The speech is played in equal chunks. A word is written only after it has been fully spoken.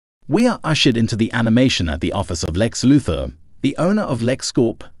We are ushered into the animation at the office of Lex Luthor, the owner of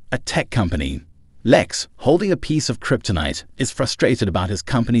LexCorp, a tech company. Lex, holding a piece of kryptonite, is frustrated about his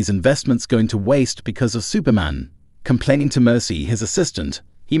company's investments going to waste because of Superman. Complaining to Mercy, his assistant,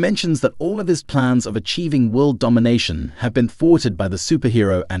 he mentions that all of his plans of achieving world domination have been thwarted by the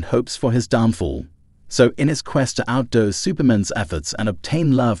superhero and hopes for his downfall. So in his quest to outdo Superman's efforts and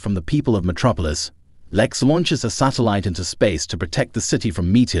obtain love from the people of Metropolis, Lex launches a satellite into space to protect the city from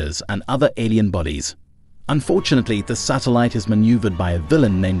meteors and other alien bodies. Unfortunately, the satellite is maneuvered by a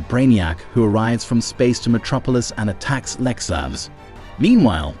villain named Brainiac who arrives from space to Metropolis and attacks Lex Labs.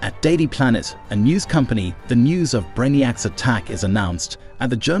 Meanwhile, at Daily Planet, a news company, the news of Brainiac's attack is announced,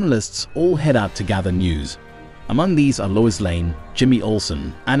 and the journalists all head out to gather news. Among these are Lois Lane, Jimmy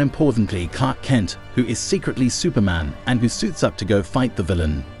Olsen, and importantly Clark Kent, who is secretly Superman and who suits up to go fight the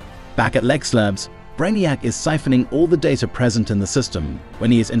villain. Back at Lex Labs, Brainiac is siphoning all the data present in the system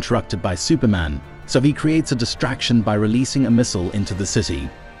when he is interrupted by Superman, so he creates a distraction by releasing a missile into the city.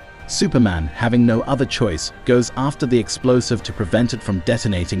 Superman, having no other choice, goes after the explosive to prevent it from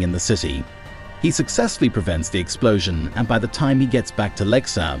detonating in the city. He successfully prevents the explosion, and by the time he gets back to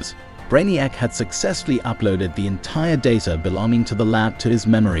Lex Labs, Brainiac had successfully uploaded the entire data belonging to the lab to his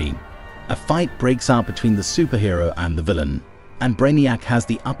memory. A fight breaks out between the superhero and the villain, and Brainiac has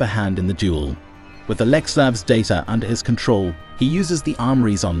the upper hand in the duel. With the Lex Labs data under his control, he uses the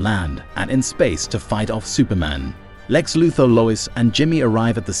armories on land and in space to fight off Superman. Lex Luthor, Lois, and Jimmy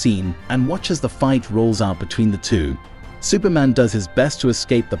arrive at the scene and watch as the fight rolls out between the two. Superman does his best to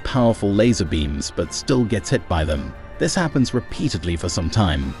escape the powerful laser beams but still gets hit by them. This happens repeatedly for some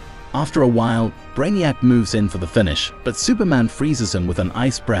time. After a while, Brainiac moves in for the finish, but Superman freezes him with an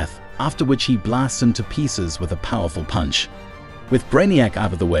ice breath, after which he blasts him to pieces with a powerful punch. With Brainiac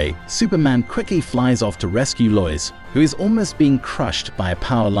out of the way, Superman quickly flies off to rescue Lois, who is almost being crushed by a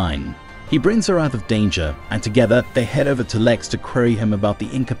power line. He brings her out of danger, and together they head over to Lex to query him about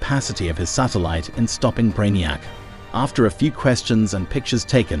the incapacity of his satellite in stopping Brainiac. After a few questions and pictures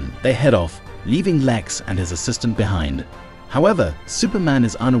taken, they head off, leaving Lex and his assistant behind. However, Superman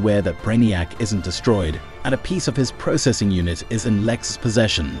is unaware that Brainiac isn't destroyed, and a piece of his processing unit is in Lex's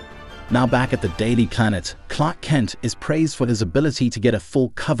possession. Now back at the Daily Planet, Clark Kent is praised for his ability to get a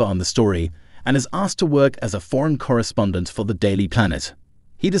full cover on the story and is asked to work as a foreign correspondent for the Daily Planet.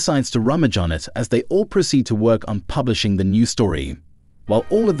 He decides to rummage on it as they all proceed to work on publishing the new story. While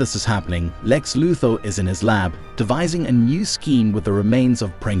all of this is happening, Lex Luthor is in his lab, devising a new scheme with the remains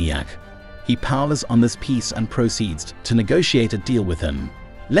of Brainiac. He powers on this piece and proceeds to negotiate a deal with him.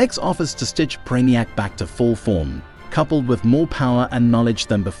 Lex offers to stitch Brainiac back to full form, coupled with more power and knowledge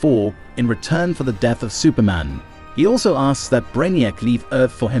than before, in return for the death of Superman. He also asks that Brainiac leave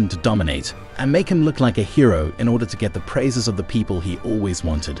Earth for him to dominate, and make him look like a hero in order to get the praises of the people he always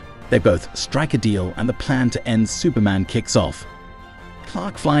wanted. They both strike a deal, and the plan to end Superman kicks off.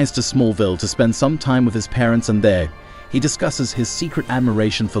 Clark flies to Smallville to spend some time with his parents, and there, he discusses his secret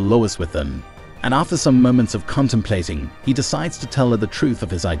admiration for Lois with them. And after some moments of contemplating, he decides to tell her the truth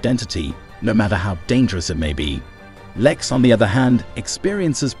of his identity, no matter how dangerous it may be. Lex, on the other hand,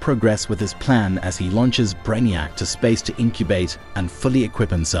 experiences progress with his plan as he launches Brainiac to space to incubate and fully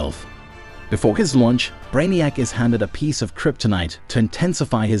equip himself. Before his launch, Brainiac is handed a piece of kryptonite to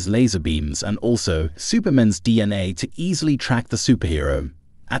intensify his laser beams and also Superman's DNA to easily track the superhero.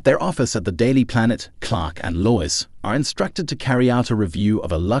 At their office at the Daily Planet, Clark and Lois are instructed to carry out a review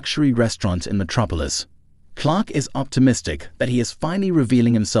of a luxury restaurant in Metropolis. Clark is optimistic that he is finally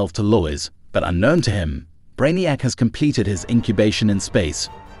revealing himself to Lois, but unknown to him, Brainiac has completed his incubation in space.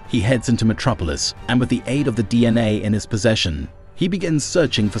 He heads into Metropolis, and with the aid of the DNA in his possession, he begins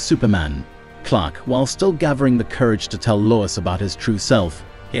searching for Superman. Clark, while still gathering the courage to tell Lois about his true self,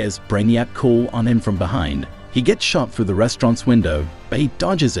 hears Brainiac call on him from behind. He gets shot through the restaurant's window, but he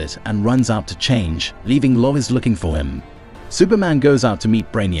dodges it and runs out to change, leaving Lois looking for him. Superman goes out to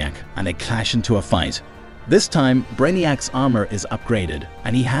meet Brainiac, and they clash into a fight. This time, Brainiac's armor is upgraded,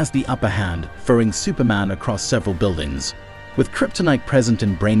 and he has the upper hand, throwing Superman across several buildings. With kryptonite present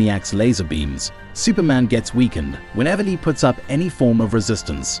in Brainiac's laser beams, Superman gets weakened whenever he puts up any form of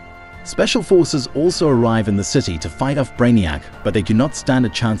resistance. Special forces also arrive in the city to fight off Brainiac, but they do not stand a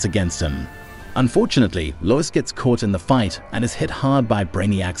chance against him. Unfortunately, Lois gets caught in the fight and is hit hard by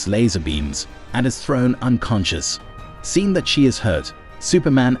Brainiac's laser beams and is thrown unconscious. Seeing that she is hurt,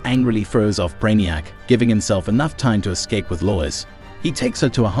 Superman angrily throws off Brainiac, giving himself enough time to escape with Lois. He takes her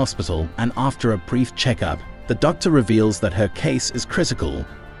to a hospital, and after a brief checkup, the doctor reveals that her case is critical.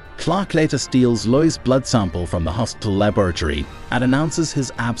 Clark later steals Lois' blood sample from the hospital laboratory and announces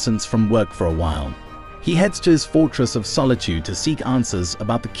his absence from work for a while. He heads to his fortress of solitude to seek answers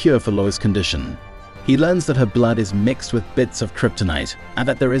about the cure for Lois' condition. He learns that her blood is mixed with bits of kryptonite and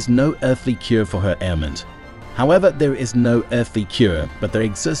that there is no earthly cure for her ailment. However, there is no earthly cure, but there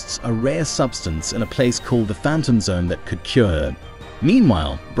exists a rare substance in a place called the Phantom Zone that could cure her.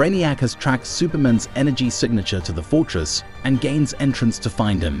 Meanwhile, Brainiac has tracked Superman's energy signature to the fortress and gains entrance to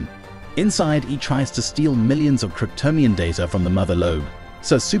find him. Inside, he tries to steal millions of Kryptonian data from the Mother Lobe,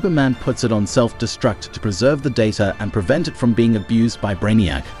 so Superman puts it on self-destruct to preserve the data and prevent it from being abused by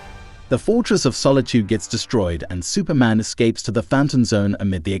Brainiac. The Fortress of Solitude gets destroyed and Superman escapes to the Phantom Zone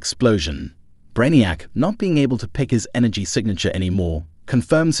amid the explosion. Brainiac, not being able to pick his energy signature anymore,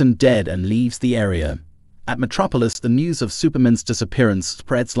 confirms him dead and leaves the area. At Metropolis, the news of Superman's disappearance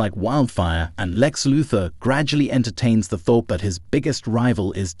spreads like wildfire, and Lex Luthor gradually entertains the thought that his biggest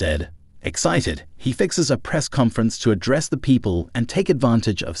rival is dead. Excited, he fixes a press conference to address the people and take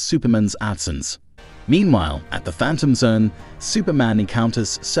advantage of Superman's absence. Meanwhile, at the Phantom Zone, Superman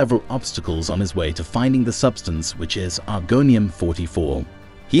encounters several obstacles on his way to finding the substance, which is Argonium-44.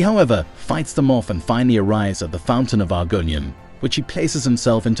 He, however, fights them off and finally arrives at the Fountain of Argonium, which he places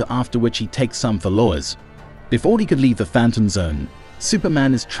himself into, after which he takes some for Lois. Before he could leave the Phantom Zone,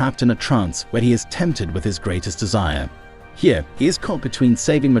 Superman is trapped in a trance where he is tempted with his greatest desire. Here, he is caught between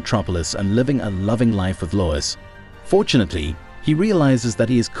saving Metropolis and living a loving life with Lois. Fortunately, he realizes that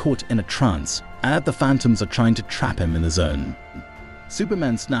he is caught in a trance, and the Phantoms are trying to trap him in the zone.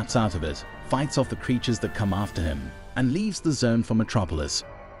 Superman snaps out of it, fights off the creatures that come after him, and leaves the zone for Metropolis.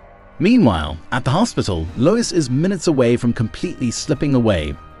 Meanwhile, at the hospital, Lois is minutes away from completely slipping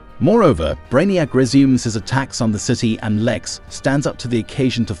away. Moreover, Brainiac resumes his attacks on the city and Lex stands up to the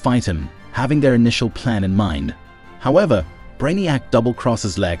occasion to fight him, having their initial plan in mind. However, Brainiac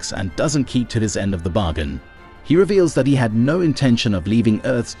double-crosses Lex and doesn't keep to his end of the bargain. He reveals that he had no intention of leaving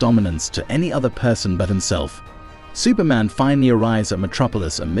Earth's dominance to any other person but himself. Superman finally arrives at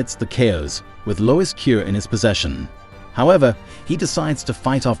Metropolis amidst the chaos, with Lois' cure in his possession. However, he decides to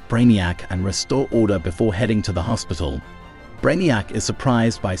fight off Brainiac and restore order before heading to the hospital. Brainiac is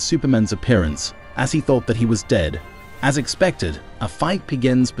surprised by Superman's appearance, as he thought that he was dead. As expected, a fight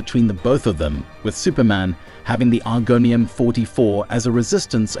begins between the both of them, with Superman having the Argonium-44 as a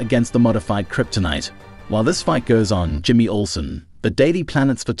resistance against the modified kryptonite. While this fight goes on, Jimmy Olsen, the Daily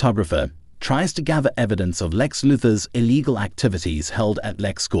Planet's photographer, tries to gather evidence of Lex Luthor's illegal activities held at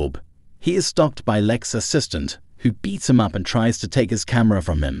LexCorp. He is stalked by Lex's assistant, who beats him up and tries to take his camera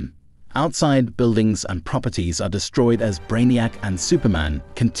from him. Outside, buildings and properties are destroyed as Brainiac and Superman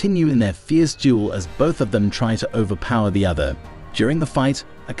continue in their fierce duel as both of them try to overpower the other. During the fight,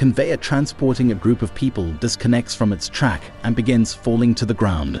 a conveyor transporting a group of people disconnects from its track and begins falling to the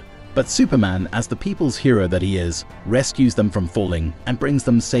ground. But Superman, as the people's hero that he is, rescues them from falling and brings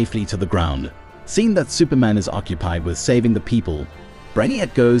them safely to the ground. Seeing that Superman is occupied with saving the people,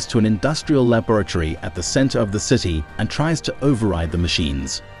 Brainiac goes to an industrial laboratory at the center of the city and tries to override the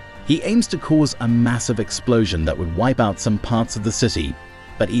machines. He aims to cause a massive explosion that would wipe out some parts of the city,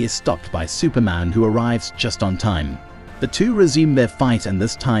 but he is stopped by Superman, who arrives just on time. The two resume their fight, and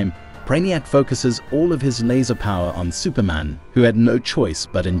this time, Brainiac focuses all of his laser power on Superman, who had no choice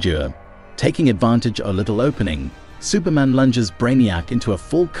but endure. Taking advantage of a little opening, Superman lunges Brainiac into a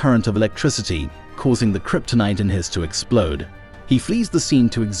full current of electricity, causing the kryptonite in his to explode. He flees the scene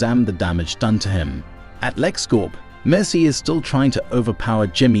to examine the damage done to him. At LexCorp, Mercy is still trying to overpower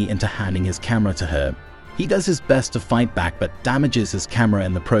Jimmy into handing his camera to her. He does his best to fight back but damages his camera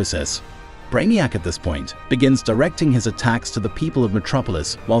in the process. Brainiac at this point begins directing his attacks to the people of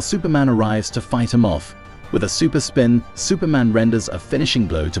Metropolis while Superman arrives to fight him off. With a super spin, Superman renders a finishing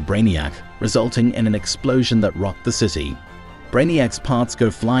blow to Brainiac, resulting in an explosion that rocked the city. Brainiac's parts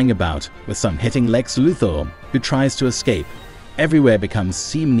go flying about, with some hitting Lex Luthor, who tries to escape. Everywhere becomes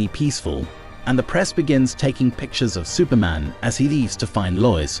seemingly peaceful, and the press begins taking pictures of Superman as he leaves to find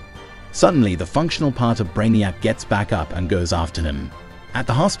Lois. Suddenly, the functional part of Brainiac gets back up and goes after him. At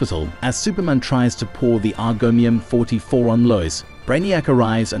the hospital, as Superman tries to pour the Argonium-44 on Lois, Brainiac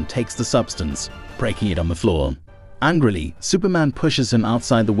arrives and takes the substance, breaking it on the floor. Angrily, Superman pushes him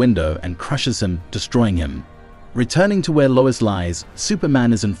outside the window and crushes him, destroying him. Returning to where Lois lies,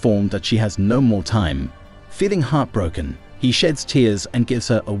 Superman is informed that she has no more time. Feeling heartbroken, he sheds tears and gives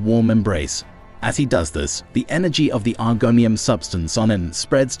her a warm embrace. As he does this, the energy of the Argonium substance on him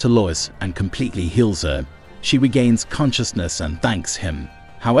spreads to Lois and completely heals her. She regains consciousness and thanks him.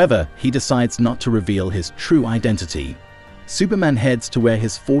 However, he decides not to reveal his true identity. Superman heads to where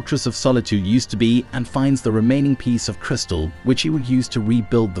his Fortress of Solitude used to be and finds the remaining piece of crystal, which he would use to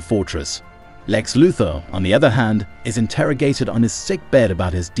rebuild the fortress. Lex Luthor, on the other hand, is interrogated on his sick bed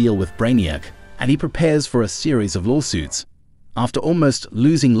about his deal with Brainiac, and he prepares for a series of lawsuits. After almost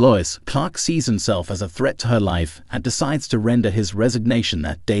losing Lois, Clark sees himself as a threat to her life and decides to render his resignation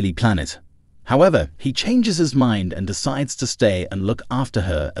at Daily Planet. However, he changes his mind and decides to stay and look after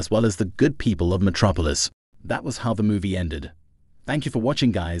her as well as the good people of Metropolis. That was how the movie ended. Thank you for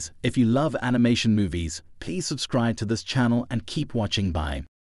watching, guys. If you love animation movies, please subscribe to this channel and keep watching. Bye.